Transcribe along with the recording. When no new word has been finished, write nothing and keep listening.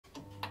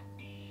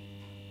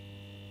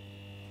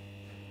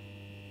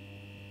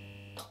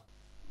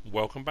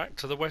Welcome back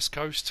to the West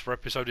Coast for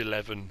episode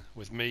 11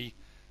 with me,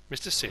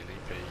 MrSealyp.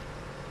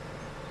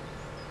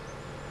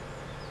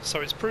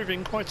 So it's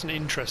proving quite an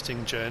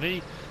interesting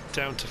journey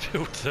down to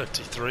field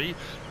 33.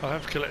 I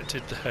have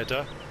collected the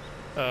header.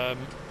 I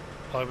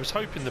was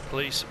hoping the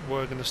police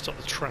were going to stop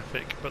the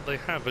traffic, but they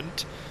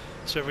haven't.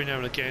 So every now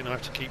and again I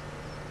have to keep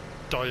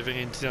diving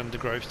into the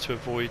undergrowth to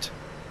avoid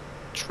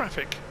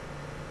traffic.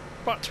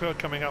 But we are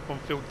coming up on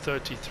field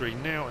 33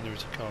 now, and there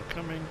is a car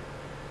coming.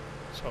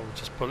 So I will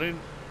just pull in.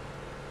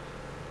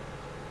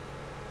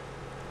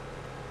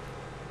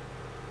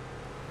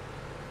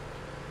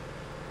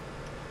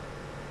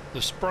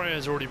 The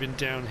sprayer's already been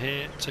down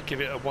here to give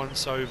it a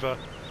once over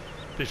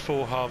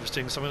before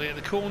harvesting. So I'm going to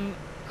get the corn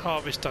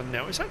harvest done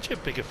now. It's actually a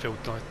bigger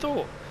field than I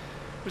thought.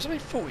 It was only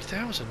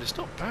 40,000. It's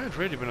not bad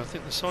really when I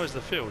think the size of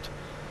the field.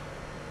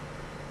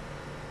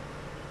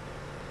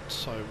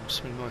 So we'll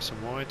swing nice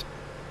and wide.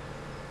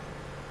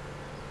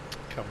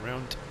 Come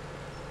round.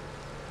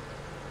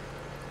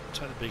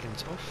 Take the big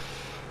ones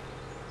off.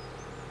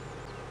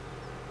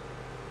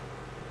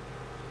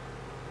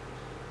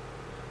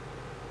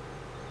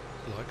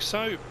 Like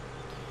so.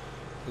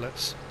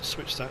 Let's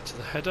switch that to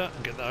the header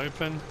and get that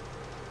open.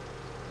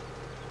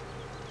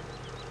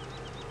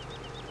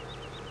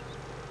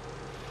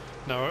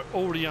 Now I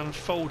already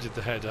unfolded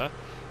the header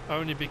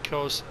only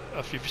because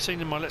if you've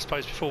seen in my Let's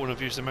Plays before when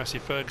I've used the Massey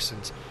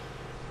Ferguson's,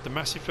 the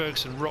Massey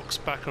Ferguson rocks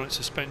back on its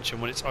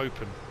suspension when it's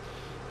open.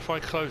 If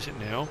I close it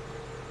now,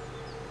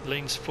 it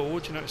leans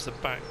forward, you notice the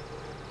back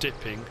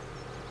dipping.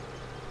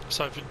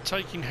 So if you're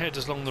taking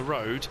headers along the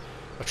road,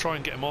 I try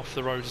and get them off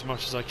the road as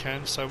much as I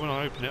can, so when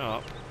I open it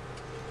up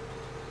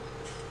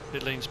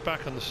it leans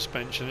back on the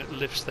suspension, it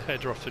lifts the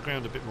header off the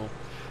ground a bit more.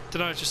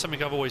 Don't know, it's just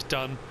something I've always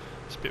done.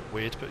 It's a bit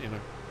weird, but you know.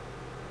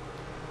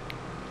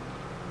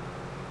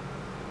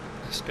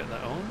 Let's get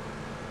that on.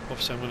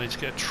 Obviously I'm going to need to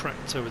get a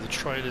tractor with a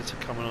trailer to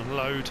come and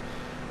unload.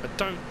 I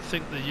don't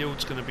think the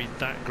yield's going to be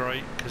that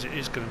great because it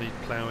is going to need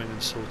ploughing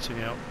and sorting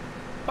out,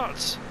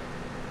 but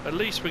at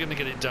least we're going to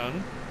get it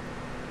done.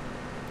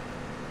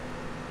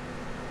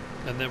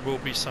 And there will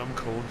be some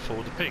corn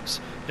for the pigs.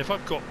 If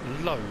I've got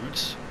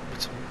loads,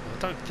 which I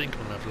don't think I'm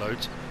going to have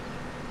loads,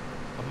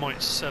 I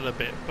might sell a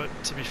bit, but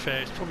to be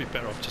fair it's probably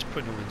better off just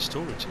putting it all in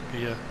storage.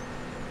 It'd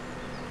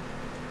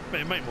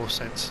make more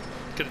sense.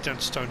 Get it down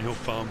to Stonehill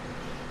Farm,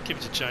 give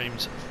it to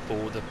James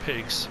for the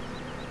pigs.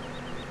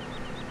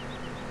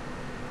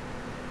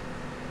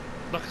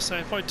 Like I say,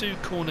 if I do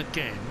corn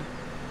again,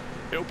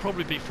 it'll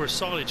probably be for a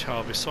silage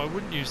harvest, so I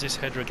wouldn't use this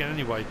header again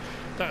anyway.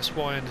 That's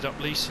why I ended up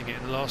leasing it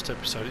in the last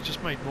episode. It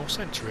just made more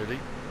sense really.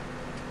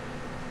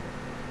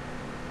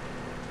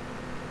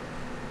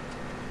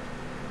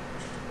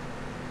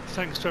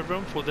 Thanks to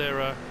everyone for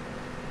their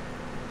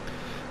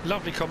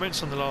lovely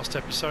comments on the last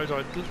episode.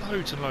 I had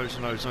loads and loads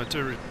and loads, and I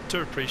do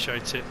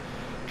appreciate it.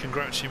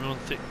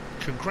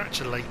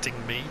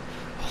 Congratulating me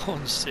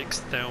on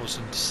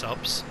 6,000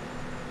 subs.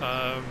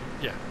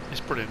 Yeah, it's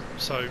brilliant.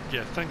 So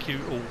yeah, thank you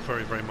all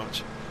very, very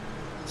much.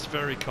 It's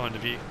very kind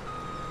of you.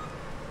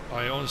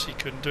 I honestly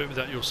couldn't do it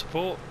without your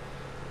support.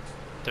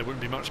 There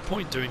wouldn't be much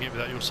point doing it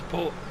without your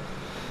support.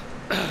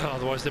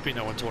 Otherwise there'd be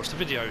no one to watch the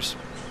videos.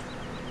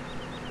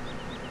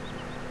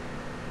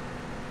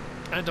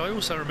 And I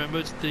also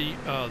remembered the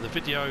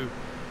video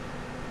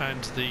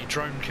and the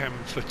drone cam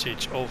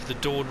footage of the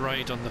dawn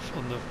raid on the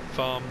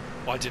farm.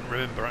 I didn't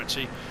remember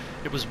actually.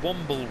 It was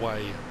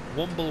Wombleway.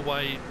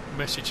 Wombleway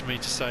messaged me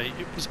to say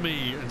it was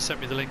me and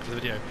sent me the link for the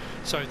video.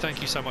 So thank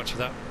you so much for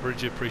that. Really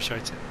do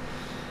appreciate it.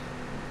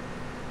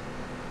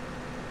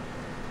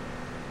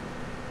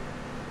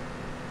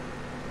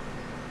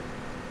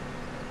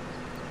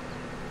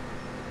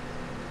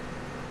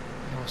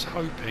 I was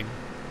hoping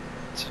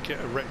to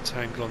get a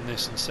rectangle on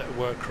this and set a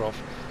worker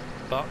off,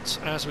 but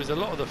as with a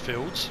lot of the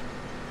fields,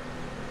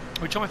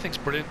 which I think is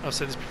brilliant, I've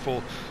said this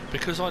before,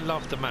 because I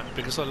love the map,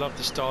 because I love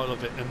the style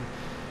of it and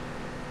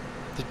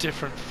the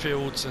different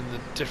fields and the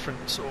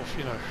different sort of,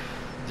 you know,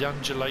 the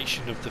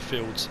undulation of the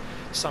fields.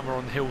 Some are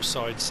on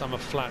hillsides, some are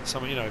flat,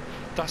 some are, you know,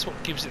 that's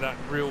what gives it that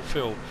real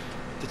feel.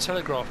 The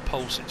telegraph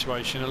pole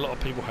situation, a lot of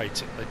people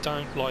hate it. They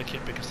don't like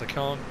it because they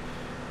can't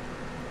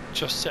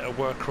just set a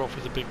worker off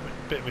with a big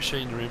bit of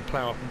machinery and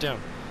plough up and down.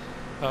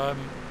 I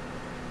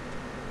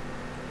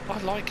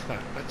like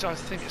that. I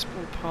think it's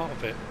all part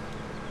of it.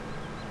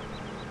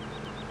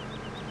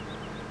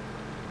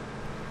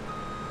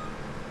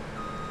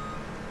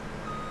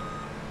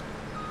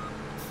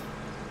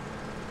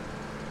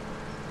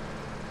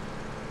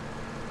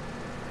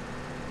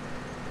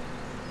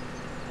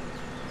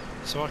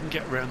 So I can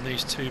get around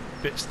these two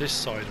bits this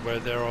side where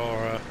there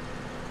are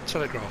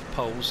telegraph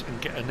poles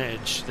and get an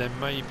edge, then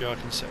maybe I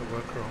can set a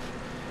worker off.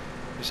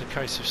 It's a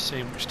case of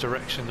seeing which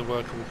direction the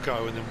worker will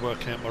go and then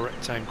working out my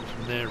rectangle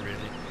from there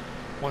really.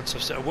 Once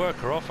I've set a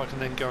worker off I can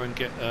then go and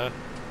get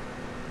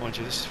mind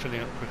you, this is filling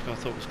up quicker than I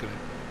thought it was going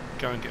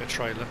to. Go and get a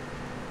trailer.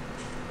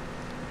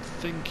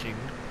 Thinking,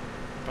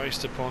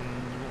 based upon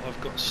what I've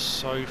got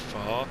so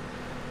far,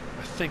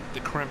 I think the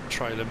cramp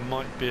trailer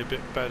might be a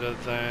bit better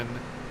than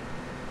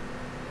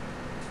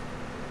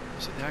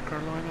Is it the aggro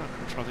liner?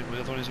 I'm trying to think what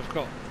the other ones I've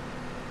got.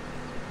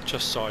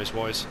 Just size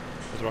wise,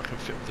 whether I can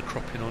fit with the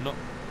cropping or not.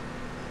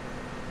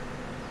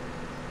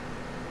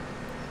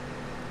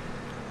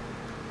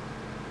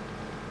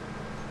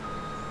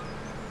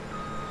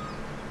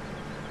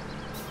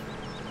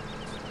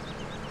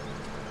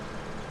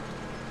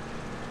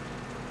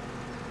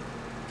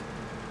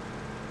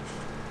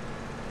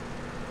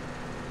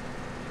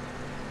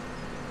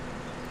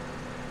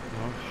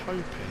 I'm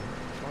hoping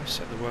if I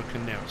set the worker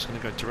now it's going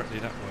to go directly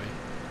that way.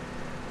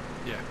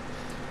 Yeah,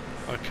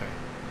 okay.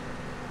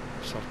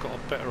 So I've got a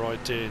better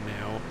idea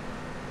now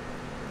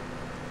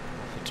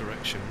of the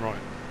direction. Right.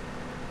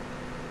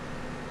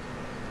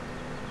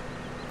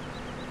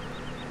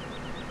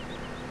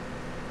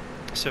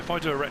 So if I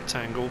do a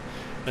rectangle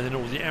and then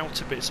all the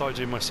outer bits I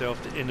do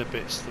myself, the inner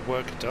bits the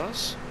worker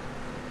does.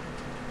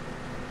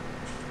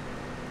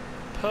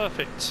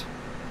 Perfect.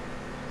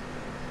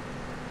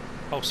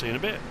 I'll see you in a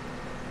bit.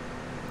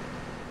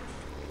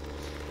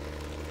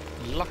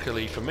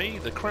 Luckily for me,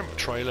 the cramped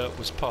trailer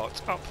was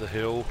parked up the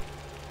hill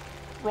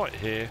right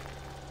here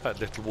at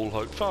Little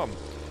Woolhope Farm,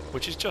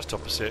 which is just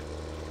opposite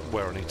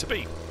where I need to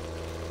be.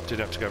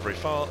 Didn't have to go very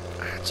far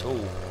at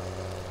all.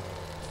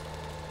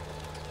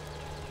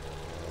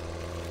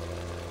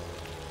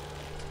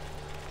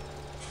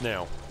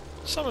 Now,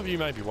 some of you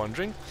may be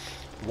wondering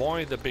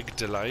why the big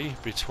delay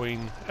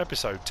between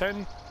episode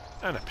 10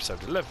 and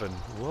episode 11.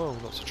 Whoa,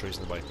 lots of trees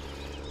in the way.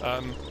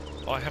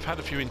 I have had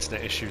a few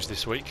internet issues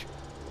this week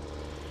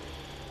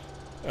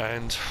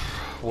and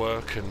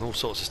work and all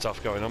sorts of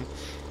stuff going on.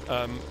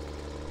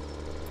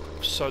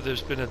 So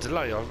there's been a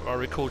delay. I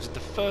recorded the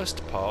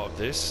first part of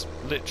this,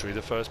 literally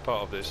the first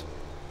part of this,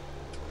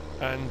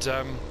 and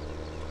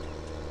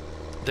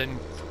then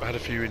I had a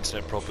few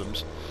internet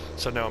problems,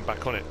 so now I'm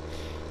back on it.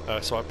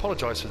 So I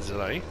apologise for the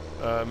delay.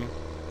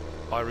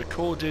 I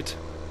recorded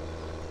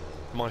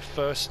my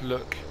first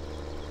look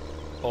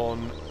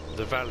on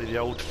the Valley of the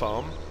Old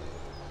Farm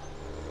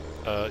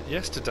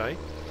yesterday,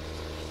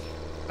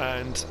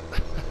 and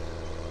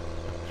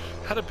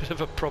had a bit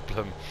of a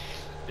problem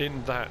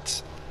in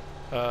that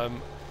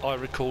I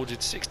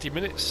recorded 60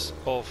 minutes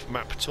of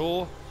map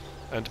tour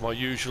and my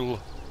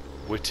usual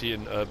witty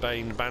and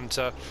urbane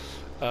banter.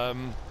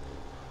 Came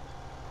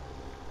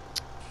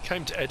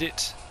to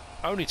edit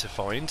only to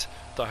find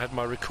that I had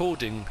my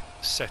recording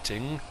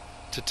setting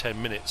to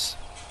 10 minutes,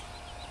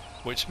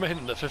 which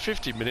meant that for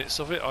 50 minutes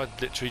of it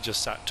I'd literally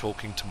just sat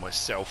talking to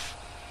myself.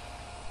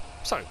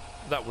 So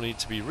that will need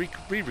to be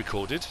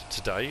re-recorded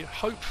today.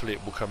 Hopefully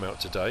it will come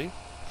out today,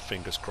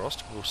 fingers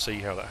crossed. We'll see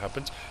how that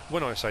happens.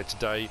 When I say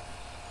today,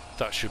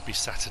 that should be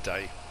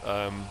Saturday.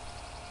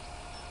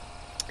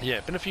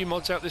 Yeah, been a few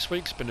mods out this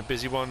week. It's been a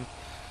busy one.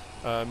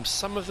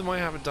 Some of them I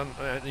haven't done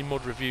any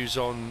mod reviews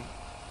on,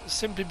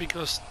 simply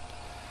because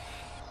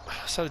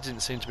so there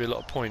didn't seem to be a lot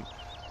of point.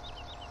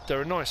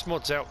 There are nice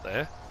mods out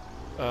there,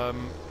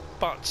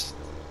 but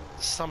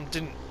some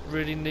didn't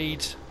really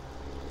need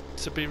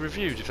to be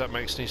reviewed, if that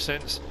makes any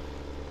sense.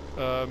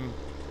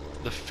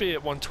 The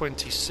Fiat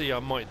 120C I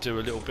might do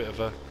a little bit of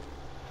a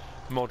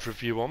mod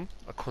review on.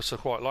 Of course I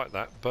quite like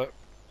that, but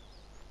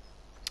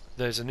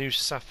there's a new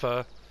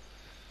Safa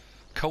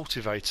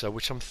cultivator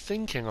which I'm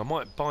thinking I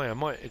might buy. I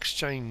might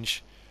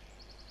exchange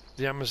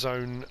the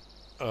Amazon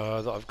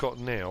that I've got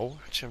now.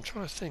 Actually, I'm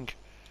trying to think,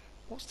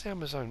 what's the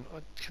Amazon? I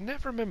can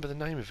never remember the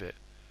name of it.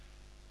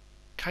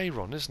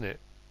 Chiron, isn't it?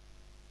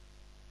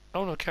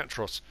 Oh no,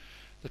 Catros.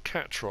 The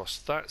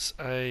Catros, that's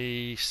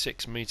a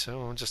 6 metre.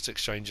 Oh, I'm just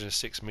exchanging a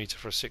 6 metre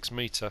for a 6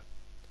 metre.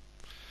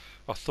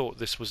 I thought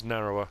this was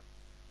narrower.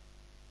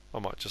 I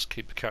might just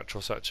keep the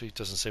Catros actually, it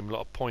doesn't seem a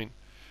lot of point.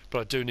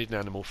 But I do need an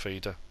animal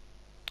feeder.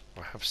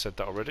 I have said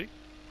that already.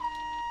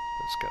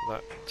 Let's get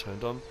that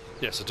turned on.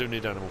 Yes, I do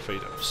need an animal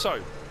feeder.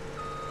 So,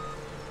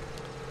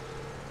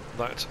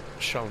 that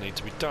shall need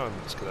to be done.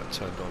 Let's get that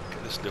turned on,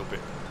 get this little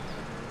bit.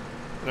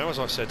 Now, as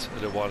I said a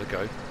little while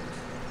ago,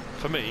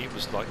 for me it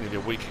was like nearly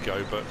a week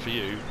ago, but for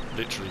you,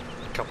 literally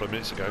a couple of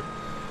minutes ago,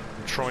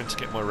 I'm trying to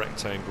get my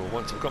rectangle.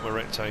 Once I've got my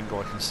rectangle,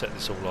 I can set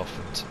this all off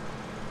and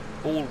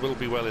all will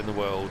be well in the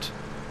world.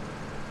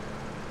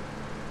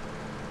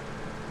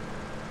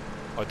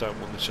 I don't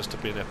want this just to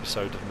be an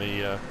episode of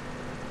me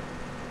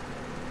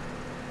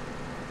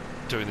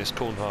doing this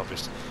corn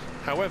harvest.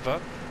 However,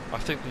 I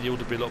think the yield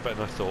will be a lot better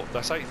than I thought.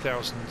 That's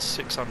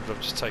 8,600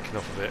 I've just taken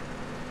off of it,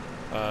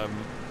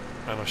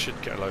 and I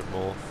should get a load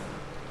more.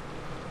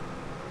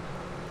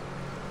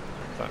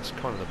 That's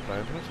kind of the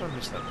plan. How did I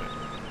miss that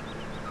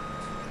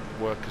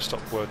bit? Worker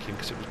stopped working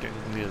because it was getting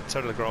near the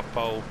telegraph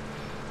pole,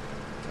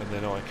 and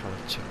then I kind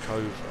of took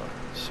over.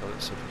 So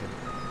let's see if we can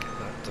get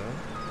that done.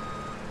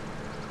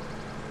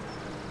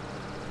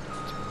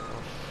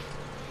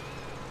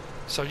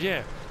 So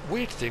yeah,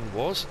 weird thing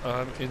was,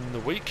 in the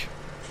week,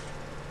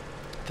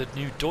 the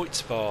new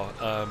Deutzfahr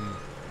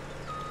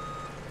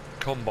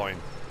combine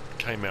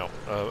came out,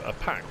 a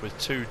pack with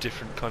two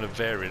different kind of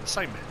variants,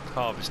 same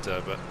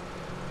harvester, but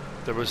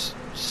there was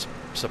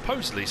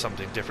supposedly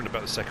something different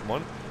about the second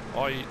one.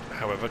 I,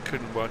 however,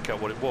 couldn't work out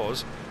what it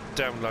was,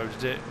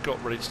 downloaded it,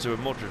 got ready to do a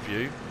mod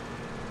review,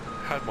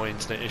 had my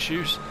internet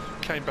issues,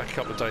 came back a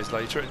couple of days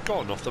later, it had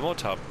gone off the mod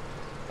hub.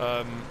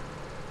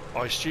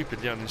 I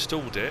stupidly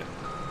uninstalled it,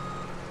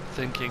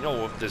 thinking, oh,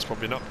 well, there's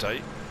probably an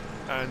update,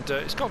 and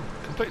it's gone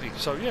completely.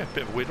 So yeah,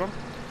 bit of a weird one.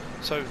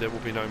 So there will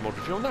be no mod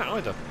review on that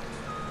either.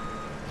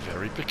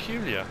 Very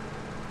peculiar.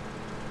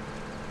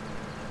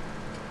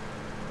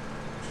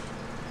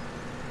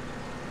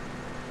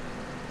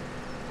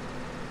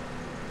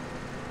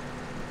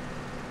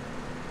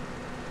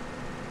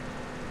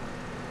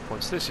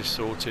 Once this is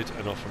sorted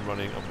and off and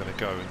running, I'm going to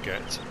go and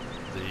get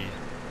the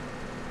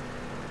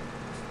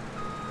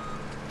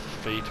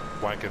feed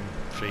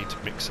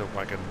mixer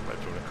wagon,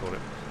 whatever you want to call it.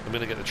 I'm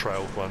going to get the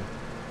trailed one.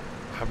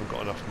 I haven't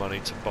got enough money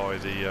to buy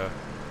the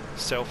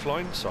self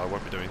line, so I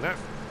won't be doing that.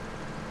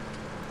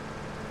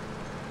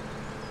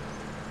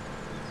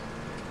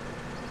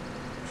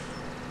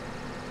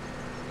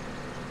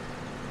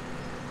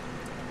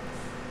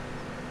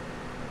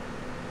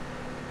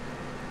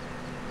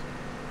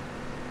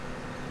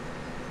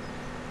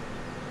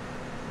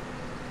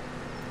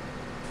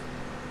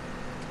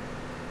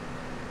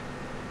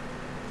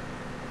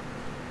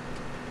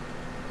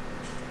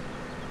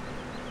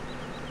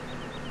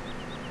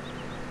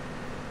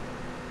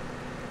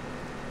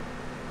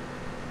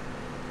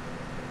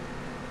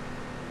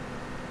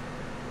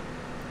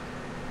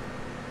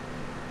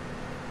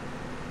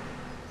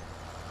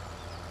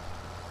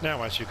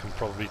 Now, as you can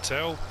probably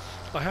tell,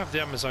 I have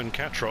the Amazon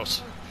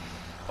Catros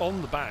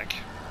on the back.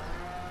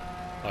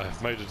 I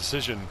have made a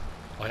decision.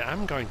 I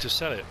am going to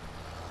sell it.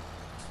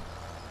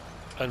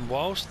 And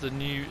whilst the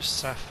new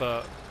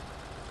Safa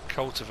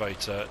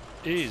cultivator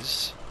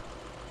is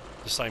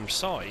the same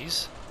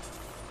size,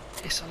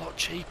 it's a lot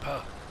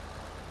cheaper.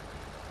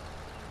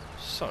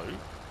 So,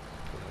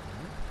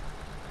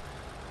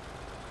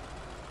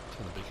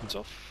 turn the beacons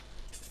off.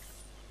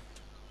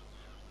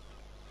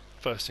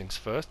 First things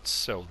first,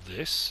 sell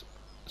this.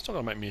 It's not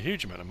going to make me a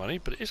huge amount of money,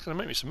 but it is going to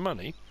make me some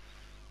money.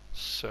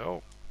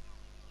 Sell.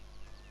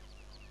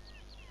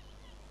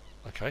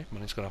 Okay,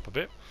 money's gone up a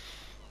bit.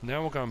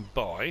 Now we'll go and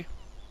buy.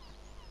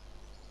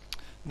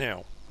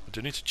 Now, I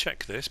do need to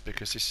check this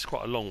because this is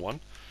quite a long one.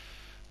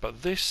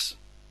 But this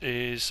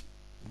is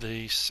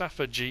the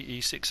Safa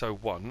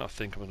GE601, I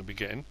think I'm going to be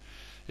getting.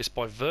 It's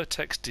by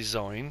Vertex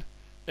Design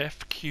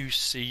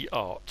FQC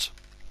Art.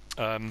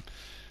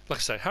 Like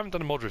I say, I haven't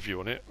done a mod review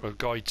on it, or a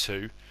guide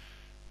to,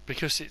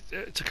 because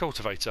it's a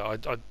cultivator.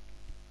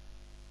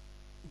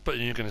 But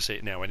you're going to see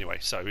it now anyway,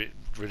 so it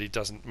really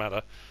doesn't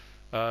matter.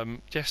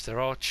 Yes, there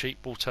are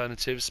cheap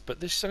alternatives, but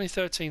this is only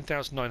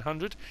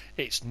 13,900.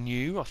 It's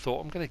new. I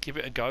thought I'm going to give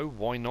it a go.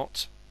 Why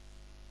not?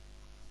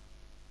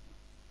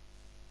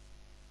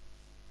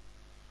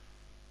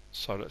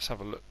 So let's have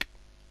a look.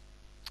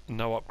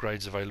 No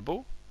upgrades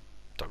available.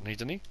 Don't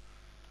need any.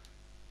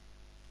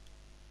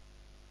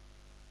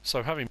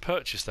 So having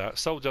purchased that,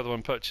 sold the other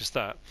one, purchased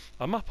that,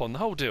 I'm up on the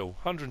whole deal,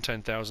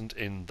 110,000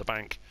 in the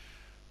bank.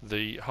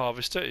 The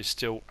harvester is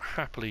still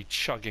happily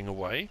chugging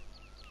away,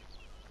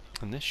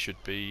 and this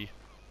should be,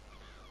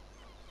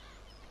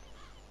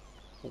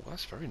 oh,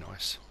 that's very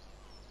nice.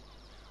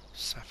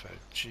 Safa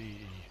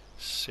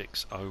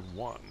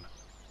G601.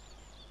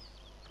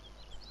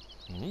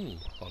 I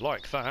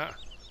like that.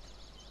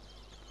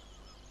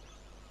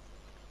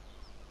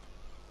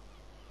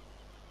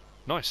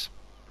 Nice.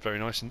 Very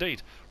nice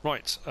indeed.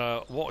 Right,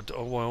 what I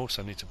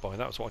also need to buy,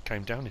 that was what I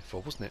came down here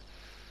for, wasn't it?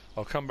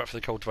 I'll come back for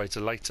the cultivator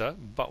later,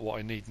 but what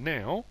I need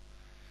now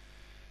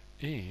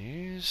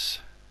is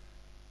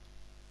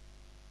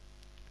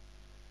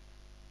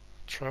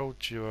Trail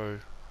Duo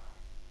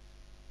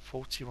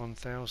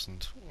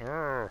 41,000.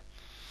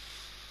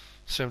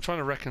 See, I'm trying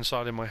to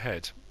reconcile in my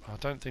head. I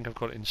don't think I've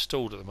got it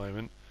installed at the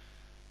moment,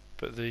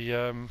 but the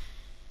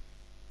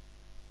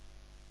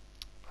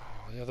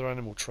other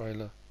animal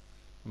trailer,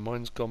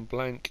 mine's gone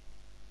blank.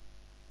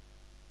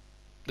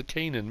 The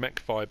Keenan mech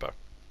fibre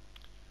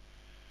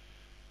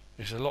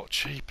is a lot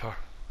cheaper.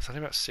 It's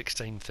only about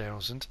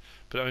 16,000,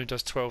 but it only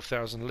does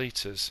 12,000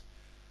 litres.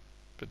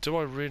 But do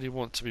I really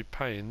want to be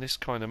paying this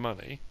kind of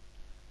money?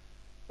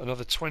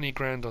 Another 20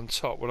 grand on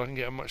top when I can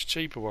get a much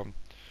cheaper one.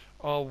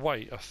 I'll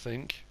wait, I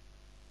think.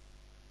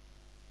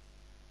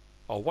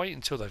 I'll wait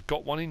until they've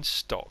got one in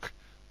stock.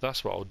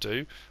 That's what I'll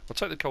do. I'll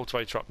take the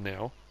cultivator up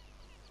now.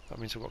 That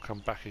means I've got to come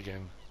back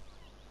again.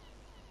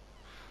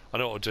 I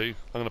know what I'll do.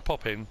 I'm going to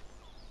pop in,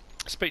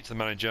 speak to the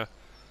manager.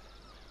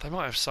 They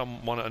might have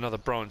someone at another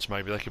branch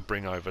maybe they could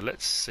bring over.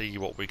 Let's see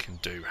what we can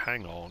do.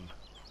 Hang on.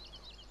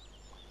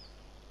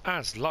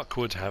 As luck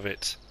would have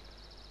it,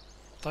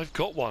 they've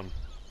got one.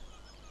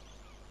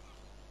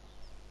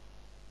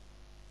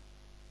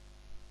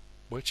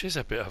 Which is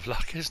a bit of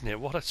luck, isn't it?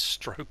 What a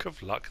stroke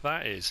of luck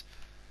that is.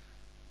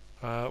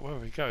 Where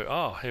we go?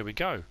 Ah, here we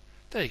go.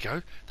 There you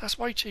go. That's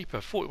way cheaper.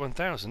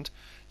 41,000.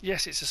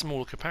 Yes, it's a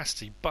smaller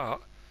capacity,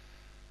 but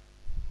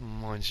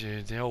mind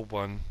you, the old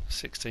one,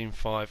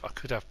 16.5, I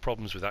could have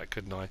problems with that,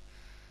 couldn't I?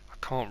 I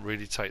can't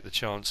really take the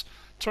chance.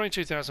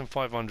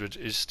 22,500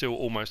 is still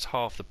almost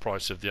half the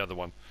price of the other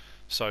one,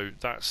 so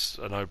that's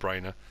a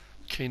no-brainer.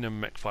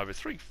 Keenan Mech Fibre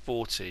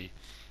 340.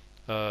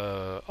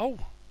 Oh,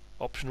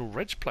 optional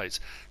reg plates.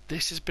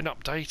 This has been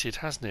updated,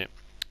 hasn't it?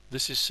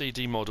 This is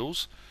CD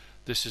models.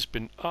 This has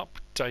been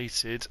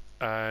updated,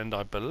 and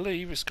I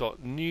believe it's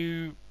got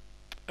new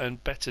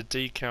and better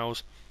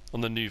decals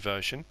on the new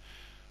version.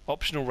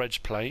 Optional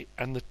reg plate,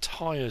 and the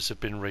tyres have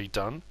been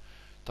redone.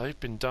 They've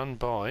been done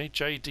by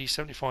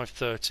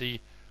JD7530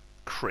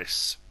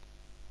 Chris.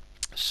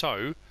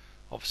 So,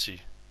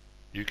 obviously,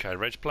 UK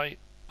reg plate.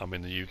 I'm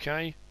in the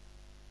UK,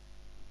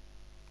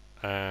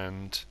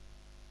 and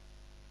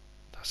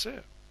that's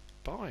it.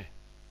 Bye.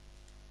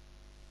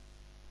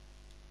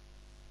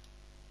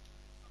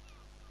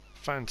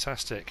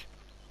 Fantastic.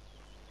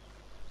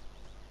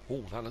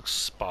 Oh, that looks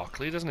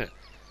sparkly, doesn't it?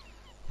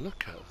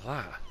 Look at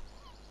that.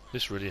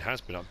 This really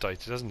has been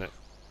updated, hasn't it?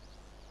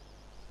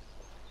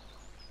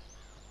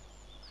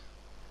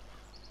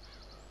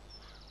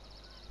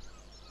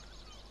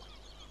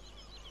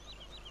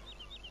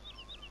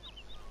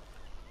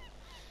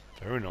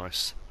 Very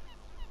nice.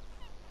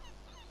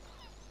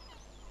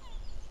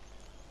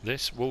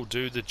 This will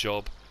do the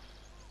job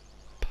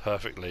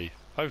perfectly.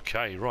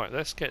 Okay, right,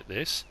 let's get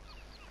this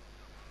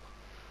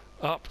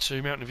up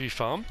to Mountain View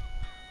Farm.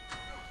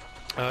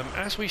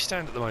 As we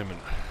stand at the moment,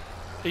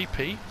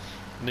 EP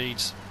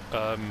needs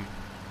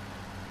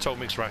Total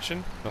Mix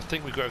Ration. I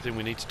think we've got everything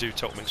we need to do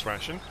Total Mix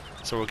Ration,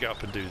 so we'll get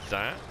up and do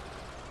that.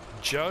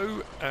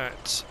 Joe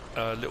at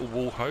Little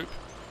Wall Hope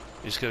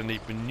is going to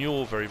need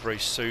manure very, very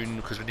soon,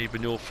 because we need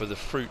manure for the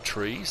fruit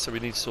trees, so we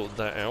need to sort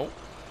that out.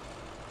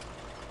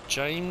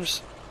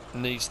 James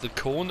needs the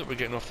corn that we're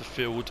getting off the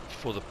field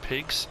for the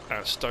pigs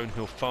at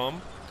Stonehill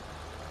Farm.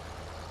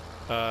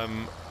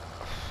 I'm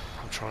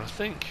trying to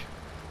think.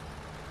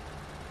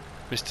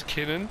 Mr.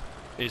 Kinnan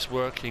is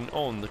working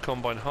on the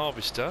combine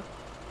harvester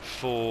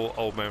for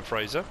Old Man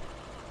Fraser.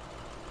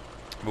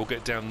 We'll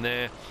get down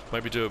there,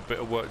 maybe do a bit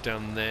of work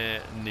down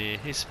there near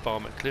his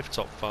farm at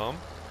Clifftop Farm.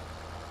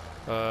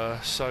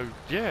 So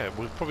yeah,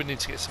 we'll probably need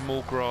to get some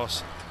more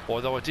grass,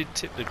 although I did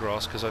tip the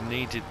grass because I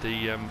needed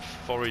the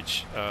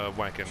forage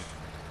wagon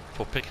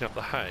for picking up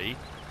the hay,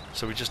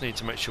 so we just need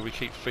to make sure we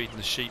keep feeding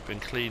the sheep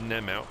and cleaning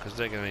them out, because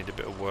they're going to need a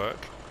bit of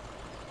work.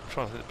 I'm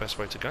trying to think the best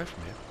way to go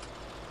from here.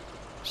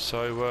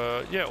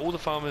 So yeah, all the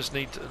farmers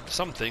need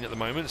something at the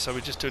moment, so we're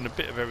just doing a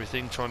bit of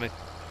everything, trying to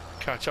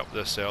catch up with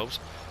ourselves.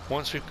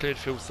 Once we've cleared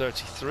field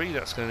 33,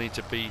 that's going to need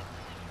to be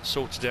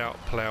sorted out,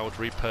 ploughed,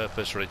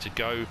 repurposed, ready to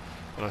go.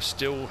 And I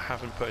still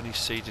haven't put any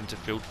seed into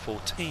field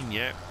 14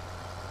 yet.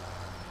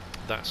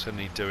 That's going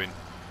to need doing.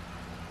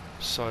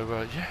 So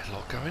yeah, a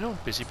lot going on,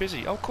 busy,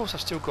 busy. Oh, of course, I've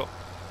still got,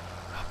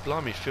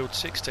 blimey, field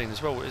 16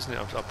 as well, isn't it?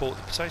 I bought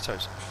the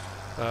potatoes.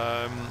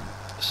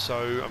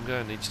 So I'm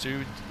going to need to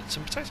do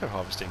some potato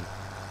harvesting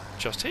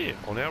just here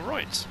on our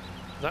right.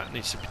 That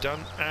needs to be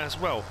done as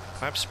well.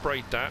 I have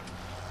sprayed that,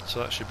 so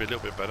that should be a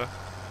little bit better.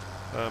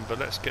 But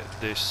let's get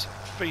this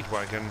feed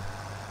wagon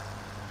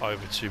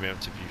over to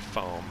Mountain View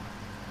Farm.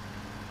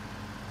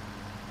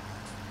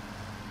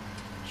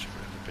 Should we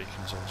have the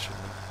beacons on,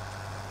 shouldn't we?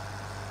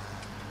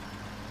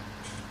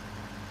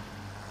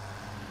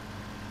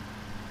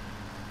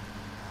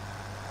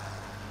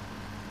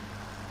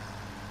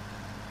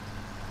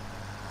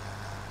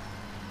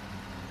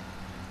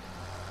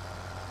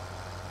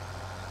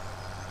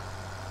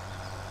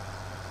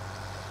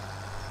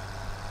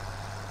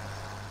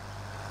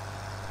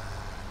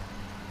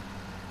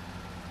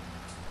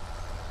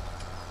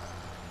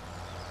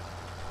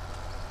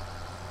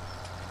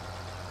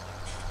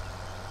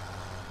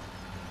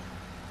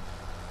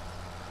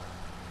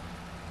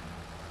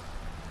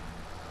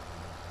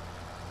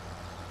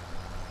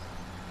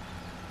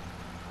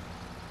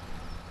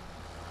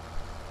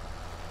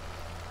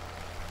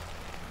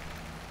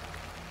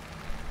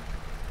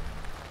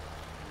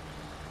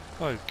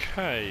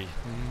 Okay,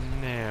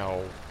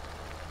 now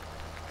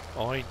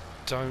I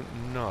don't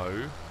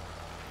know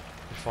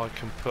if I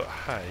can put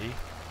hay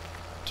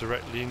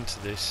directly into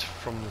this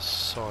from the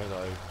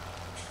silo.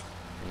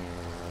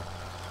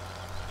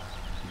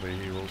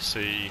 We will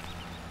see,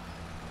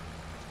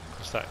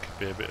 because that could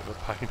be a bit of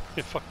a pain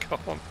if I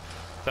can't.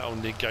 That'll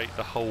negate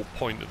the whole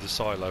point of the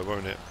silo,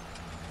 won't it?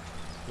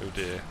 Oh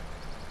dear.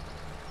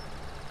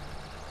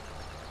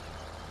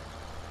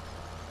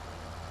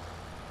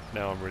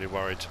 Now I'm really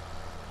worried.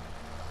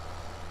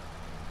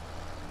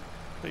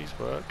 Please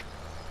work.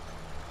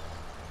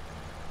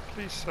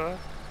 Please, sir.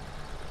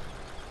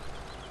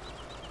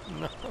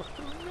 No,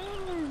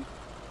 no.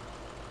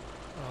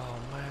 Oh,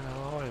 man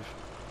alive.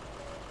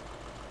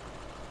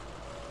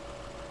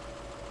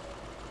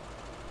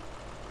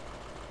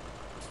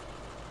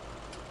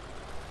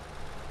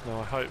 No,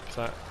 I hope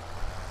that...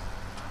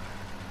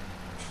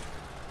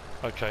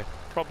 Okay,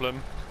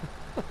 problem.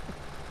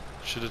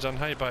 Should have done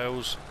hay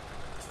bales.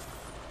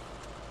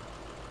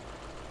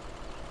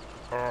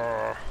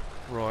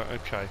 Right,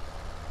 okay.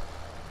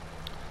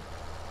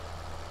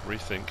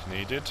 Rethink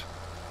needed.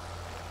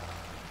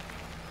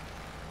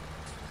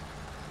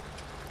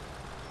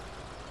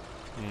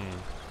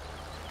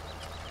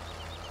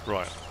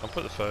 Right, I'll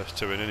put the first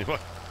two in anyway.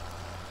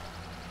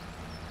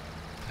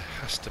 There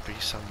has to be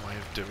some way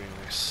of doing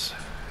this.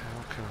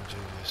 How can I do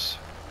this?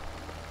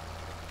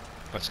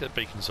 Let's get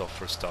beacons off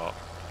for a start.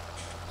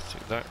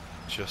 Stick that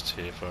just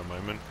here for a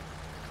moment.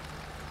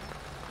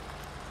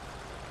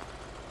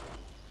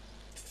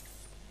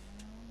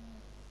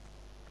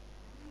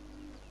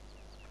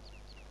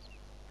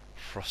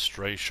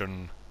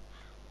 Frustration.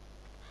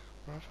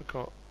 Where have I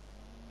got?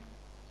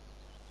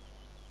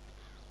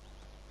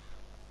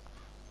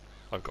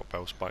 I've got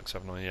bell spikes,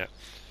 haven't I, yet?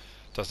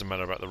 Doesn't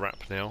matter about the wrap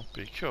now,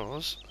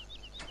 because...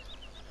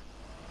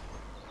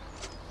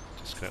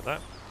 disconnect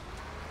that.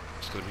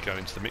 It's going to be going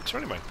into the mixer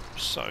anyway,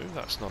 so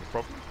that's not a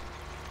problem.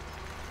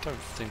 Don't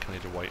think I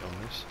need to wait on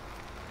this.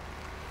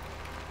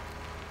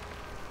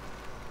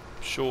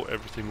 I'm sure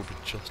everything will be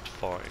just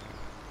fine.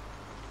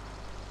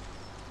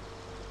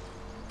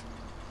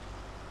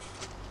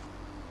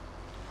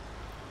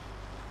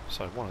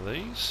 So one of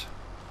these.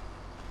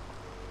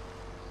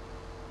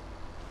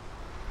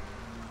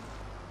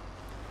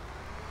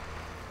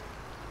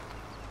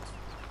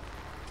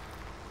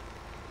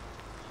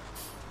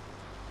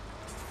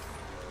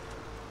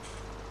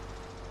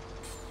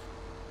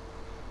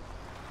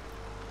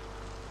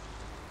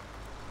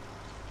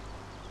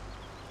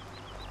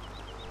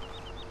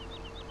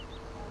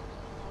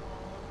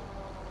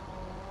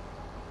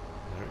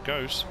 There it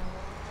goes.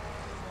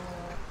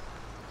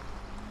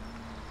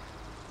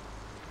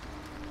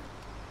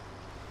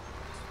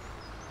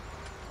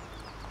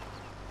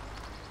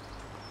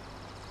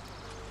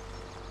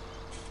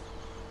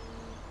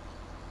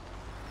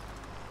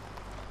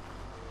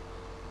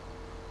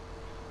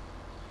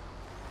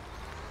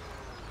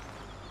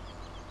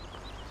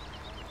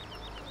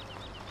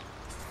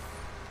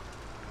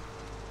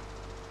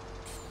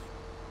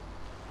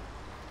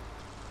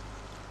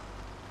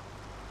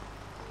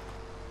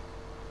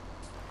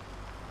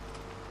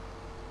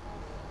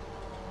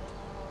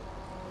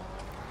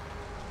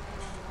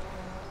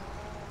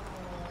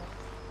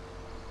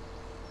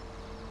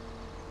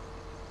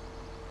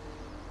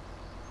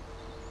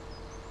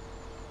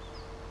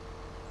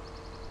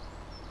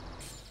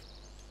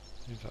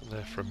 Leave that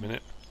there for a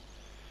minute.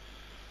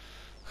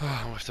 Oh,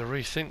 I'll have to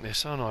rethink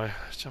this, aren't I?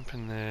 Let's jump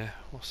in there.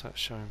 What's that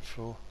showing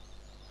for?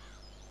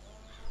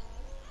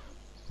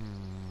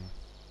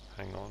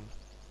 Hang on.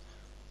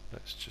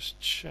 Let's just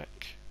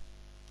check.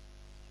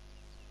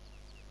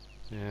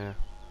 Yeah.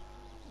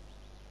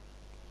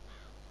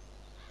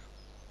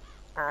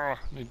 Ah,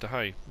 need the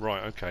hay.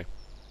 Right, okay. I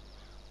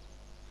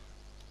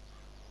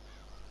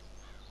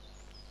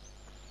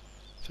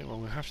think what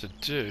we'll have to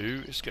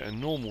do is get a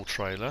normal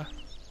trailer.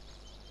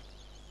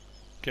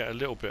 Get a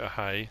little bit of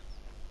hay,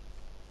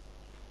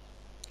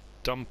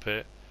 dump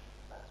it,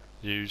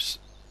 use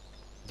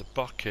the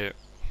bucket.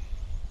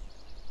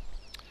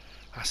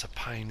 That's a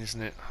pain, isn't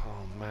it?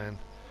 Oh man,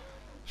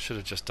 should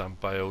have just done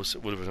bales,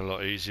 it would have been a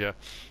lot easier.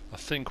 I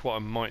think what I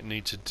might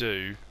need to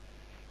do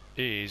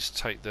is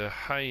take the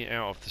hay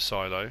out of the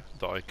silo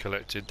that I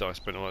collected, that I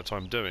spent a lot of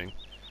time doing,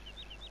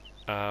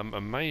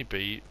 and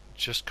maybe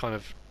just kind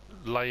of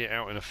lay it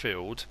out in a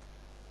field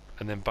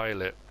and then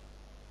bale it.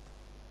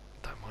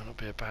 That might not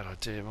be a bad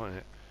idea, might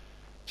it?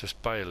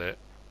 Just bale it,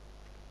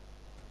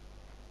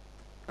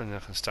 and then I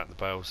can stack the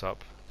bales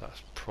up.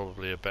 That's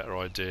probably a better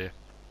idea.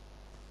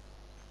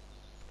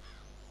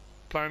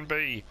 Plan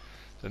B.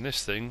 Then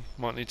this thing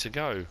might need to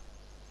go,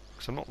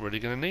 because I'm not really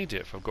going to need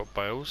it if I've got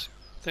bales.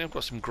 I think I've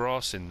got some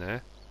grass in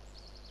there.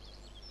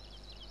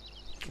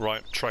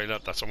 Right, trailer,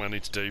 that's what I'm going to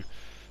need to do.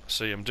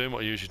 See, I'm doing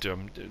what I usually do.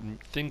 I'm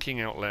thinking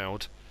out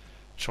loud,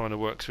 trying to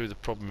work through the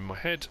problem in my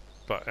head,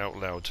 but out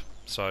loud.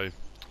 So...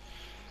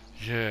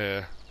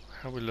 yeah,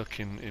 how are we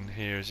looking in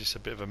here? Is this a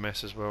bit of a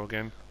mess as well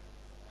again?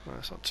 Well,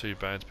 that's not too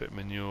bad. A bit of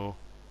manure,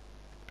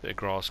 bit of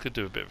grass. Could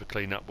do a bit of a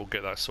clean up. We'll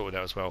get that sorted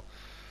out as well.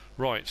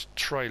 Right,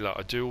 trailer.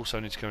 I do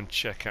also need to go and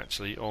check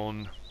actually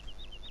on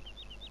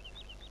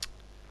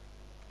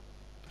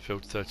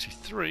field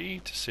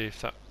 33 to see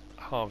if that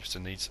harvester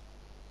needs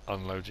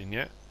unloading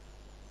yet.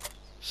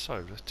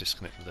 So let's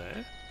disconnect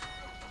there.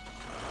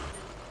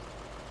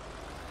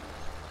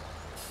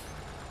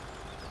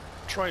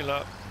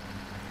 Trailer.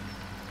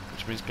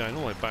 Which means going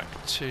all the way back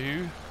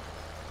to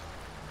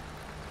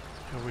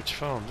Ridge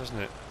Farm, doesn't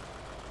it?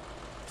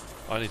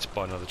 I need to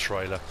buy another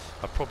trailer.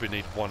 I probably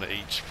need one at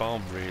each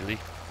farm, really.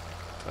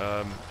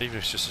 Even if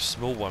it's just a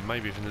small one,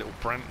 maybe even a little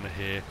Brantner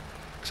here.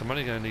 Because I'm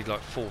only going to need like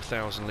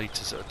 4,000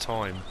 litres at a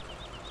time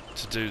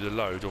to do the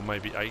load, or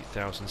maybe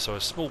 8,000. So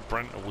a small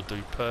Brantner will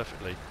do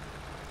perfectly.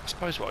 I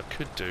suppose what I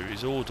could do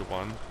is order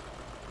one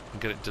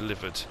and get it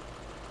delivered.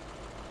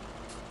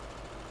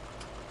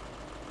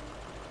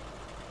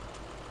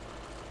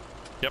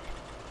 Yep,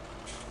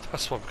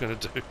 that's what I'm going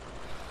to do.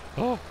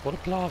 Oh, what a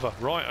palaver.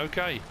 Right,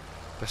 okay.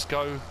 Let's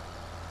go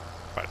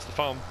back to the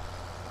farm.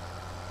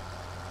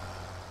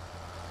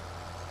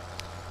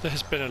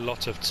 There's been a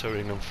lot of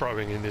toing and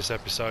froing in this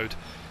episode.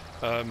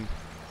 I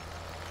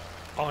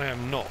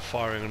am not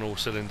firing on all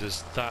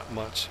cylinders. That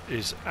much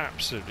is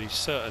absolutely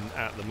certain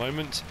at the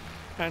moment.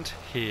 And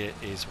here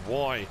is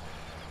why.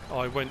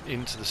 I went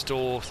into the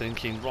store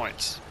thinking,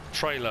 right,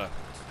 trailer.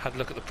 Had a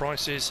look at the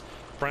prices.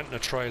 Brantner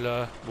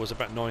trailer was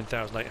about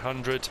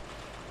 9,800.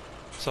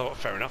 So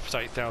fair enough, it's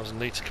 8,000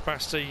 litre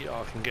capacity,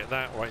 I can get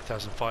that, or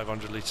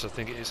 8,500 litres I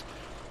think it is.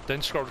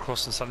 Then scrolled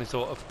across and suddenly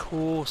thought, of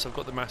course, I've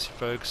got the Massey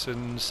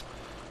Fergusons,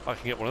 I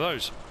can get one of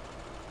those.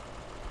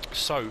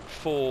 So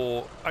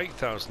for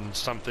 8,000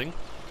 something,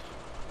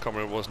 can't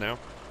remember what it was now,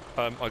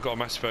 I got a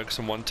Massey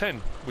Ferguson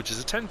 110, which is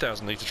a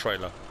 10,000 litre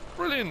trailer.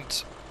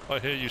 Brilliant, I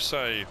hear you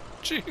say.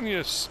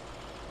 Genius.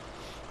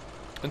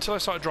 Until I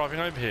started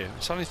driving over here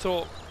and suddenly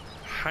thought,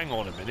 hang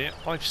on a minute,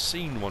 I've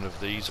seen one of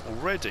these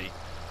already.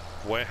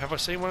 Where have I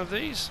seen one of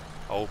these?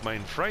 Old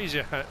man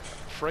Fraser has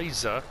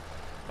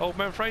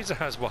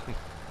one.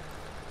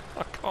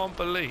 I can't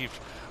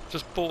believe I've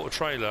just bought a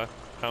trailer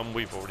and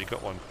we've already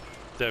got one.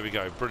 There we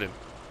go, brilliant.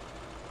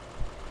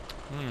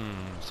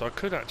 So I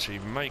could actually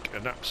make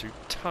an absolute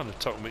ton of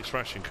total mixed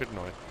ration, couldn't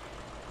I?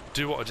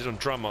 Do what I did on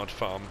Drummond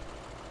Farm.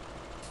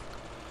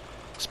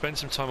 Spend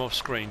some time off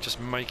screen just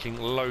making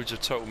loads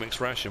of total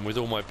mixed ration with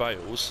all my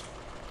bales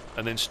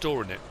and then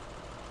storing it.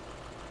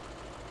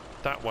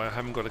 That way I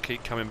haven't got to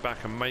keep coming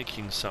back and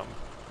making some.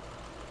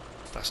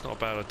 That's not a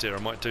bad idea, I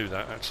might do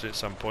that actually at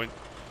some point.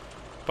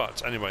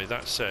 But anyway,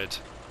 that said,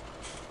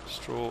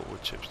 straw,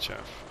 wood chips,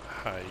 chaff,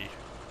 hay.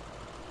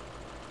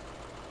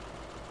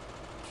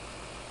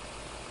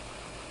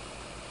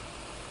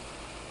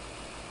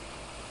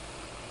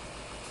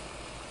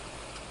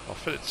 I'll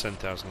fill it to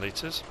 10,000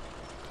 litres.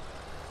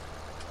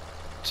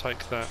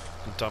 Take that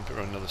and dump it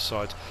around the other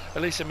side.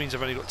 At least it means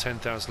I've only got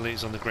 10,000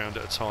 litres on the ground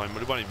at a time,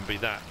 but it won't even be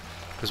that,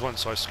 because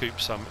once I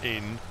scoop some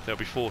in, there'll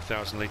be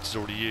 4,000 litres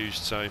already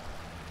used, so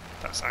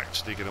that's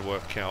actually going to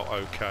work out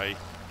okay.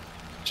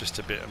 Just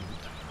a bit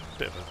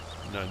of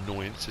an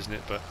annoyance, isn't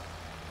it? But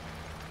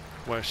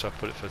where should I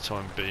put it for the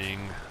time being?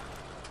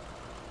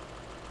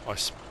 I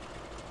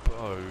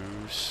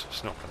suppose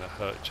it's not going to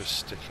hurt just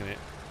sticking it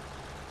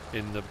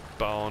in the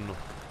barn,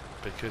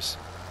 because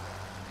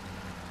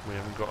we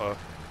haven't got a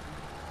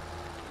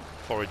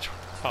forage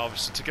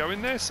harvester to go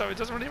in there, so it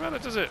doesn't really matter,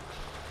 does it?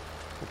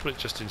 We'll put it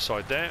just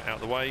inside there, out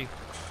of the way,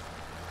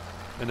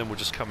 and then we'll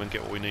just come and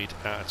get what we need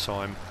at a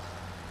time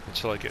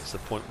until I get to the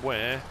point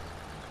where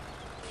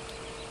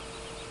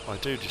I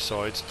do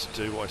decide to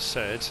do what I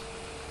said,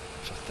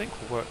 which I think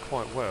will work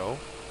quite well.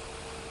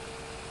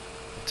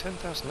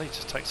 10,000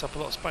 litres takes up a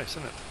lot of space,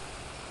 doesn't it?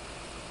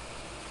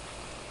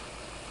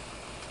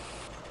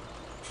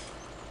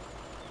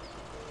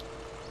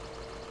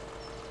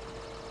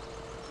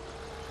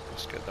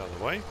 Let's get that out of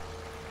the way.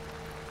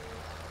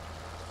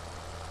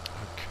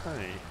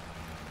 Okay.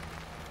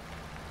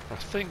 I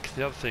think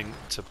the other thing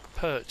to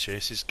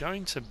purchase is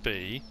going to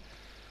be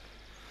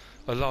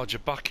a larger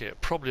bucket,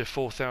 probably a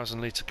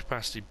 4,000 litre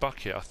capacity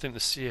bucket. I think the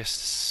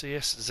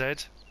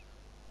CSZ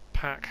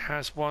pack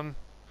has one.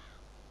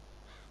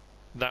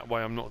 That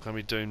way I'm not going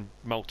to be doing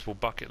multiple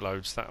bucket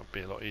loads, that would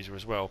be a lot easier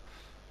as well.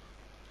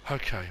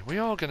 Okay, we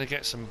are going to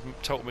get some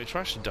total mixed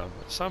ration done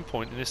at some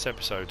point in this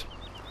episode.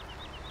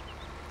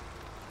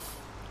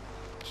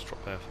 Just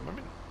drop there for a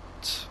moment.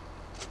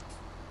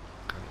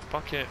 Go in the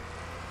bucket.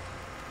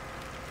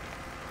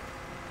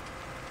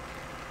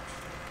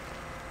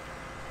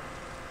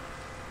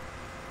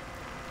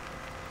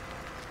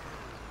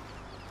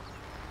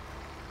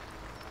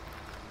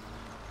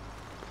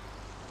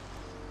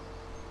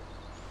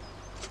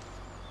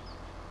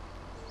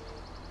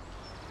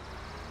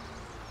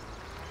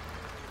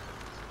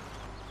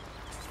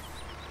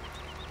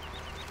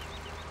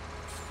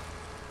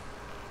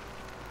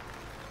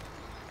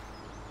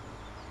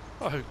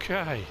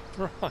 Okay,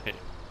 right,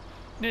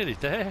 nearly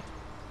there.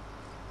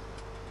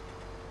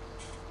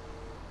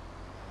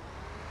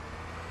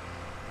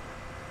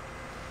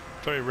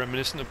 Very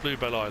reminiscent of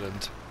Bluebell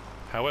Island,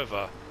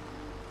 however,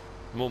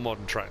 more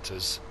modern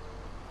tractors.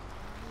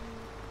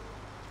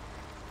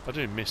 I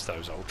do miss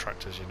those old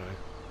tractors, you know.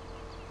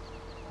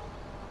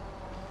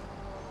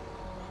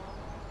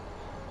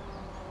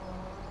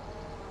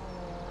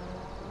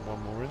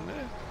 One more in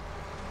there.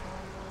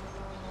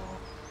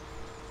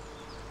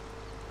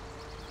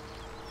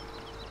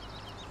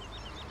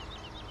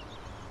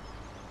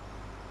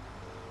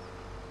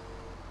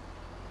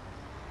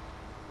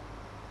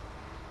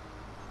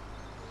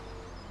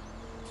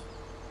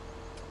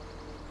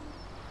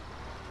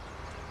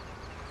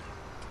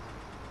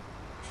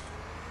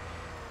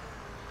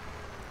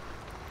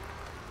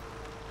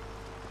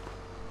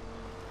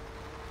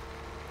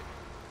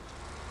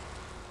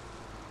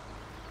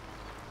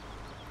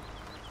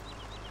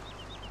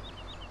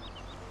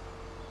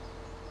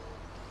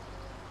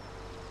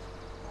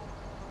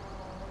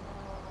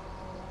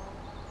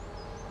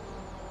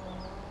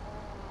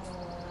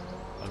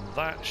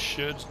 That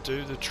should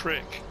do the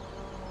trick.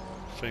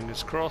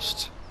 Fingers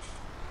crossed.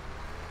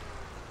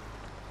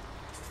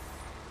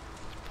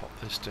 Let's pop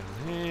this down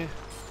here.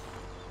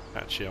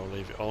 Actually, I'll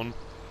leave it on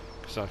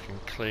because I can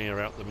clear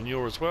out the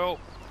manure as well.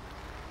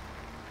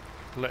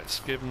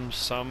 Let's give them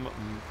some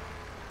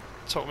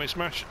total mixed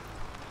mash.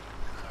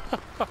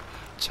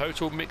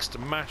 Total mixed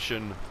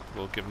mashin.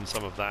 We'll give them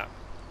some of that.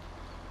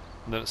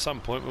 And then at some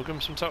point we'll give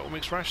them some total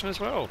mixed ration as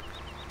well.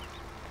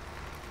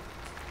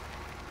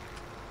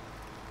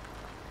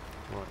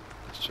 Right,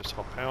 let's just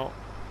hop out.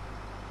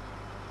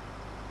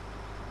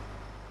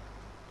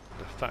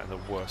 that in the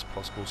worst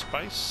possible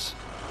space.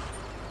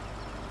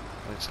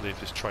 I need to leave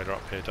this trailer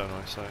up here, don't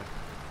I? So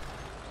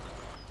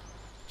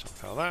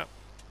jump out of that.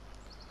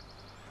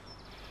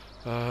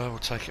 We'll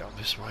take it up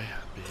this way.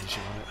 Be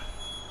easier on it.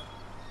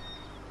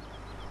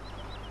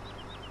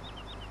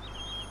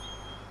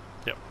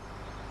 Yep.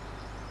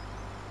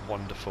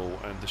 Wonderful.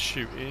 And the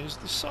chute is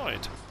the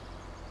side.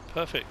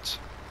 Perfect.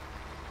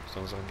 As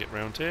long as I can get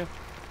round here.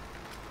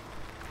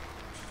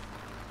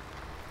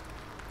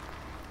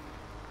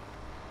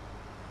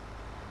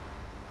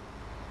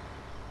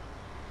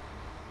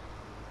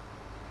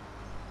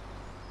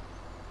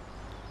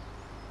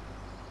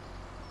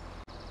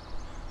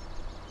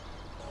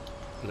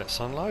 Let's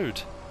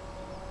unload.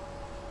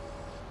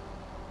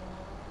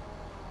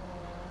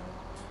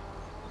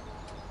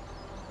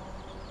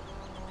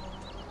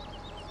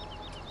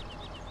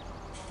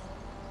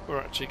 We're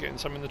actually getting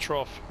some in the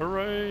trough.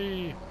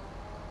 Hooray!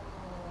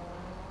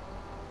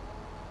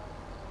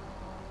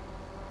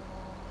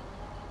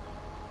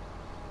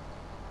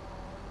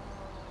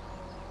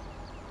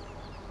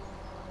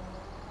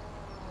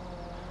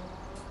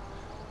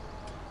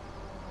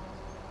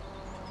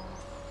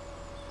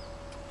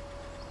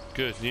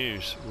 Good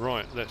news.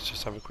 Right, let's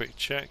just have a quick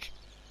check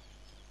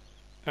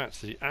at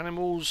the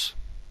animals.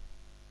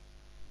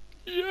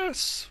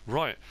 Yes!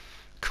 Right,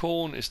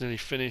 corn is nearly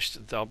finished.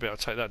 I'll be able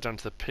to take that down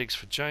to the pigs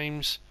for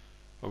James.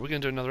 Well, we're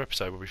going to do another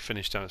episode where we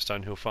finish down at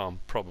Stonehill Farm,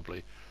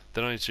 probably.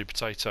 Then I need to do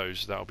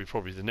potatoes. That'll be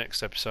probably the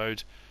next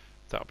episode.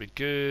 That'll be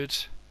good.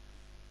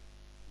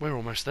 We're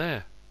almost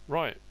there.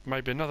 Right,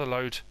 maybe another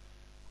load.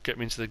 Get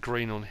me into the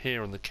green on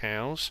here on the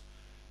cows.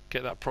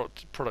 Get that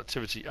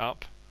productivity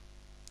up,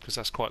 because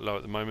that's quite low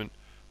at the moment.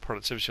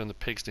 Productivity on the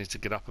pigs needs to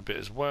get up a bit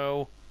as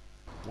well.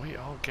 We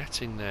are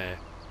getting there.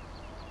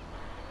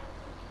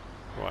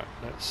 Right,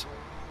 let's...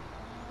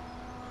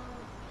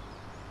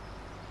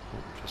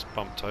 Oh, just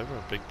bumped over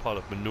a big pile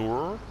of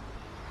manure.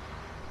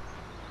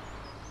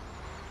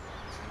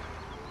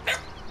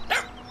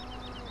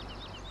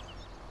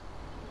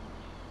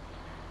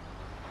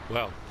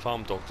 Well,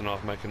 farm dog didn't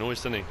have to make a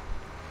noise, didn't he?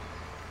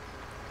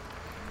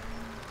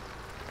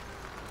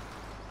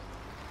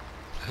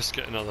 Let's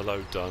get another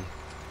load done.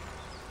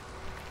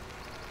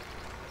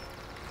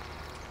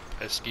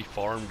 Pesky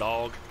farm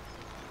dog.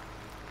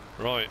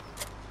 Right.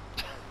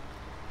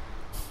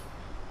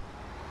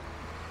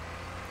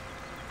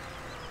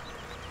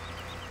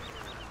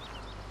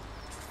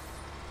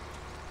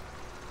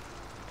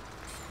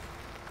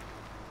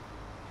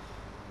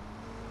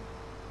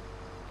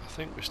 I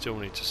think we still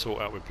need to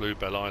sort out with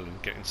Bluebell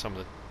Island, getting some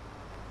of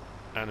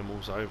the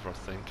animals over, I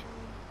think.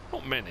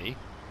 Not many.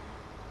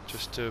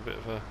 Just do a bit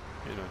of a,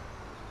 you know...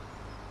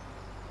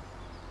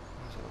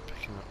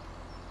 Picking up.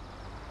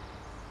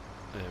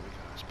 There we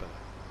go, it's better.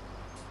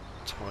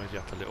 Tidy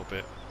up a little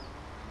bit.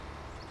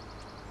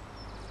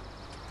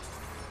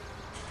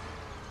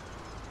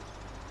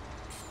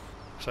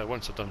 So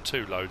once I've done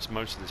 2 loads,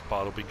 most of this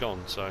pile will be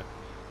gone, so...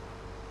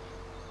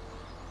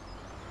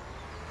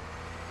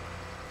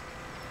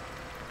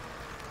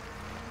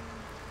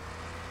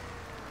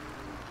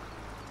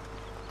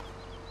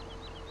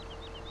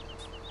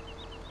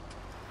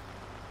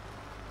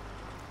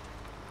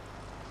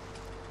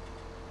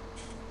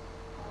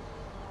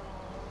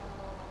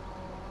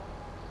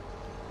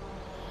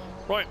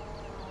 Right,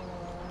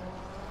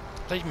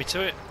 leave me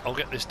to it. I'll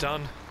get this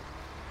done.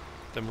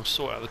 Then we'll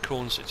sort out the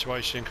corn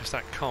situation, because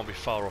that can't be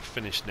far off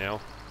finished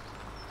now.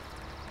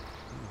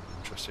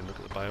 Interesting, look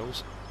at the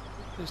bales.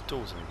 There's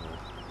doors anymore.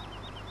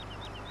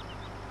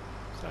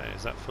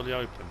 Is that fully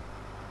open?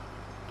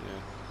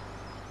 Yeah.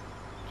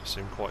 Just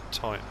seem quite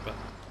tight, but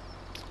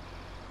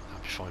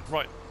that'll be fine.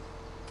 Right.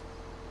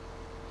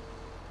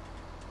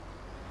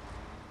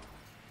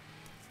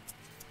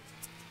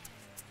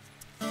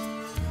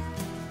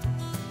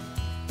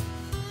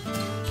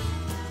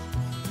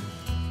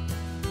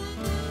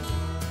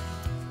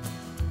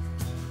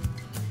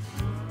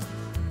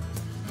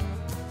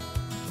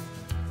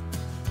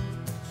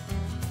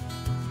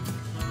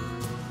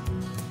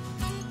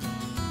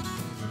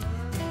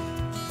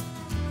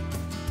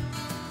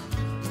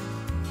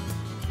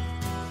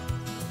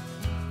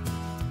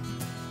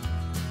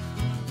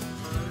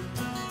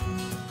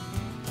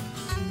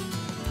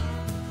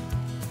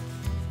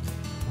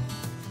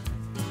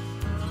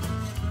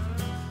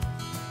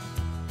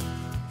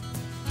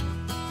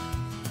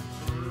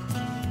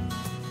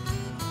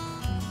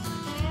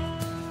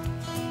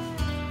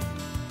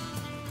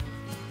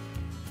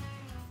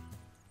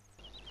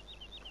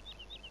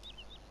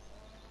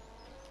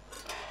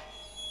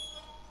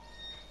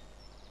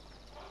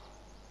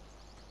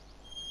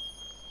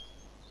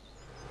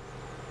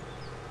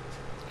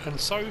 And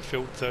so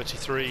field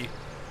 33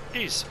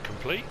 is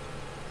complete.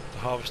 The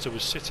harvester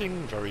was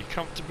sitting very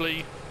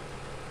comfortably,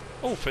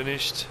 all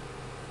finished,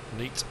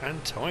 neat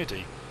and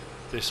tidy.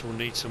 This will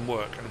need some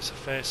work, and it's a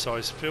fair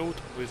sized field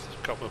with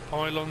a couple of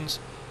pylons,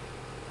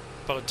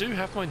 but I do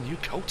have my new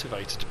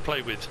cultivator to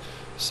play with,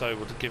 so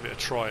we'll give it a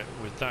try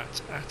with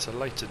that at a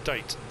later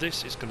date.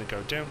 This is going to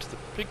go down to the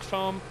pig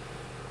farm,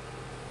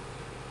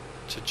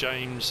 to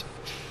James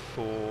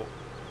for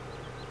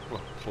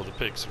well, for the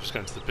pigs. If it's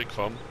going to the pig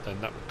farm, then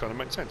that would kind of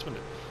make sense,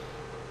 wouldn't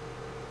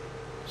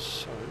it?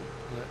 So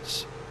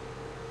let's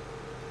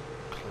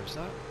close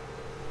that.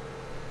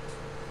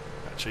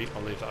 Actually,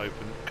 I'll leave that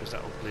open because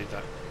that will leave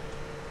that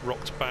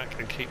rocked back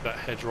and keep that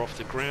header off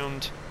the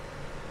ground.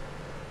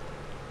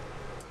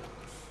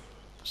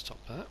 Stop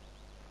that.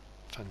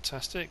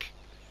 Fantastic.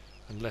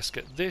 And let's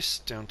get this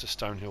down to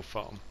Stonehill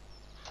Farm.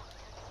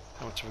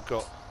 How much have I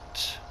got?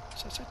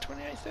 Does that say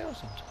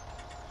 28,000?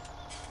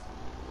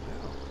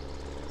 Wow.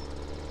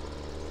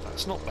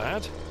 That's not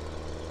bad.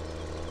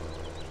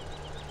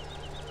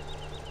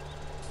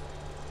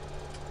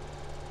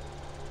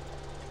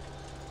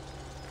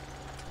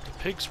 The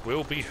pigs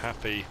will be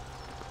happy.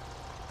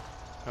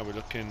 How are we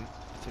looking?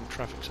 I think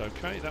traffic's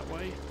okay that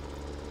way.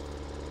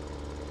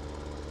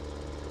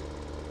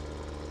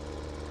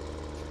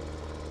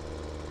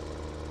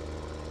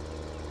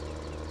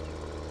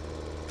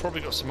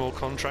 Probably got some more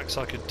contracts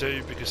I could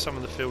do because some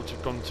of the fields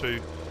have gone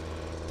through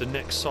the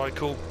next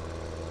cycle,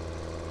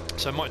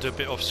 so I might do a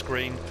bit off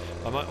screen.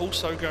 I might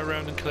also go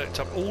around and collect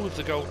up all of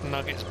the golden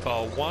nuggets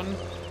bar one.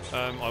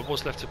 I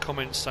was left a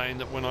comment saying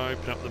that when I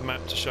open up the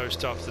map to show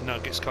stuff, the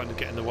nuggets kind of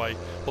get in the way,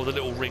 or the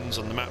little rings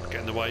on the map get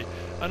in the way,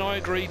 and I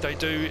agree, they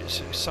do.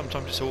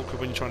 Sometimes it's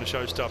awkward when you're trying to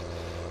show stuff.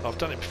 I've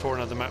done it before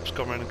in other maps,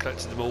 gone around and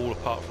collected them all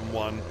apart from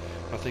one.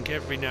 I think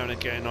every now and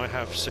again I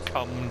have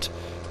succumbed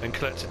and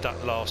collected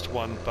that last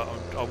one, but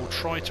I will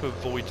try to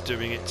avoid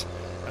doing it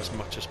as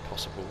much as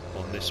possible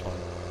on this one.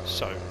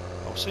 So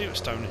I'll see you at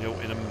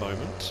Stonehill in a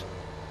moment.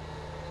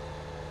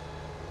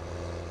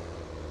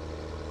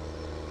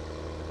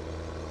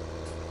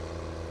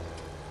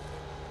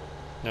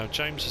 Now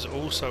James has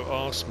also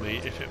asked me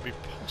if it would be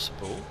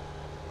possible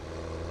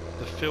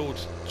the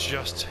field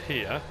just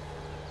here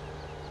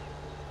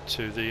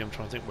to the, I'm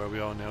trying to think where we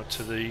are now,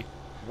 to the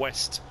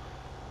west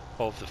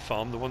of the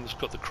farm, the one that's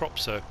got the crop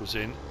circles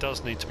in,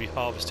 does need to be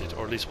harvested,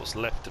 or at least what's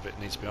left of it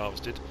needs to be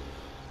harvested.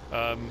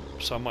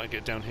 So I might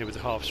get down here with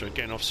the harvester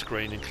again off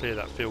screen and clear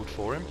that field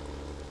for him.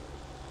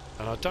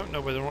 And I don't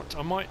know whether or not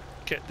I might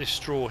get this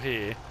straw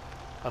here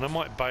and I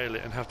might bale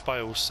it and have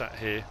bales sat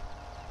here.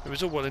 It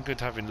was all well and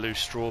good having loose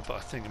straw, but I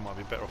think it might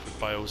be better off with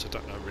bales. I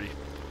don't know really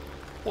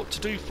what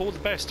to do for the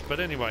best, but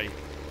anyway,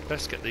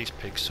 let's get these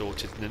pigs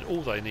sorted, and then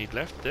all they need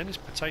left then is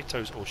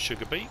potatoes or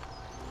sugar beet.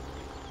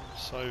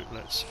 So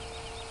let's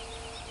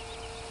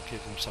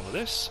give them some of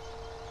this.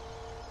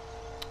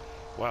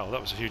 Wow,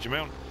 that was a huge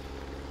amount.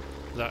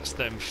 That's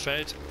them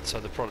fed, so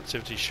the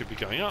productivity should be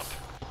going up.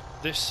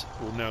 This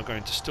will now go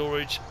into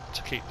storage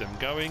to keep them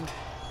going.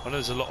 I know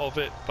there's a lot of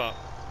it, but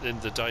at the end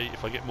of the day,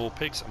 if I get more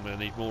pigs, I'm going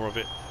to need more of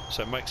it,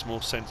 so it makes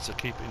more sense to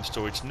keep it in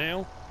storage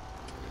now.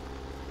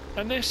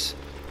 And this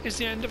is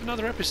the end of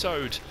another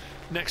episode.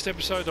 Next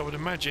episode, I would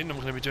imagine I'm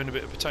going to be doing a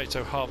bit of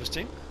potato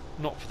harvesting.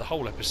 Not for the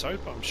whole episode,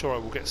 but I'm sure I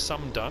will get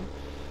some done.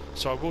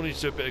 So I will need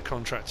to do a bit of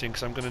contracting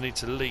because I'm going to need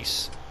to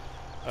lease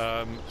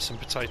some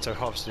potato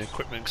harvesting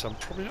equipment, because I'm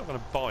probably not going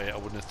to buy it, I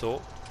wouldn't have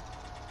thought.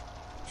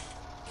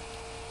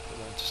 Put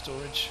that into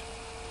storage.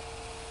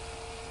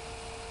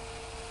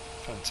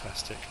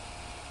 Fantastic.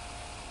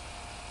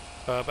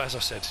 But as I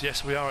said,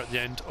 yes, we are at the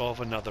end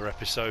of another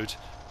episode.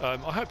 I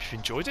hope you've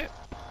enjoyed it.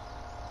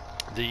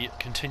 The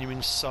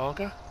continuing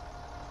saga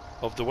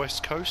of the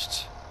West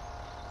Coast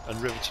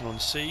and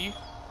Riverton-on-Sea.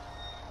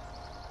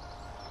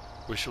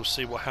 We shall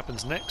see what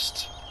happens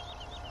next.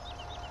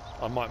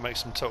 I might make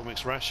some total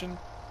mix ration,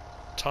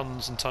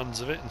 tons and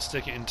tons of it, and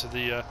stick it into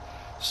the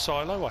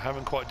silo. I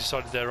haven't quite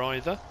decided there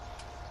either.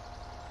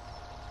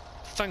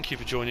 Thank you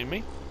for joining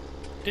me.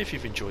 If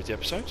you've enjoyed the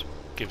episode,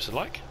 give us a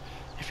like.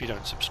 If you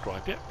don't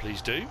subscribe yet,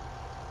 please do.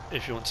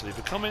 If you want to leave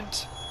a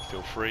comment,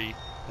 feel free.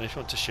 And if you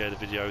want to share the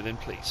video, then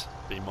please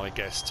be my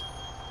guest.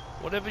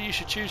 Whatever you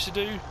should choose to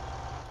do,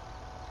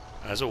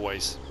 as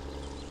always,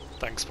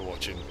 thanks for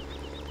watching.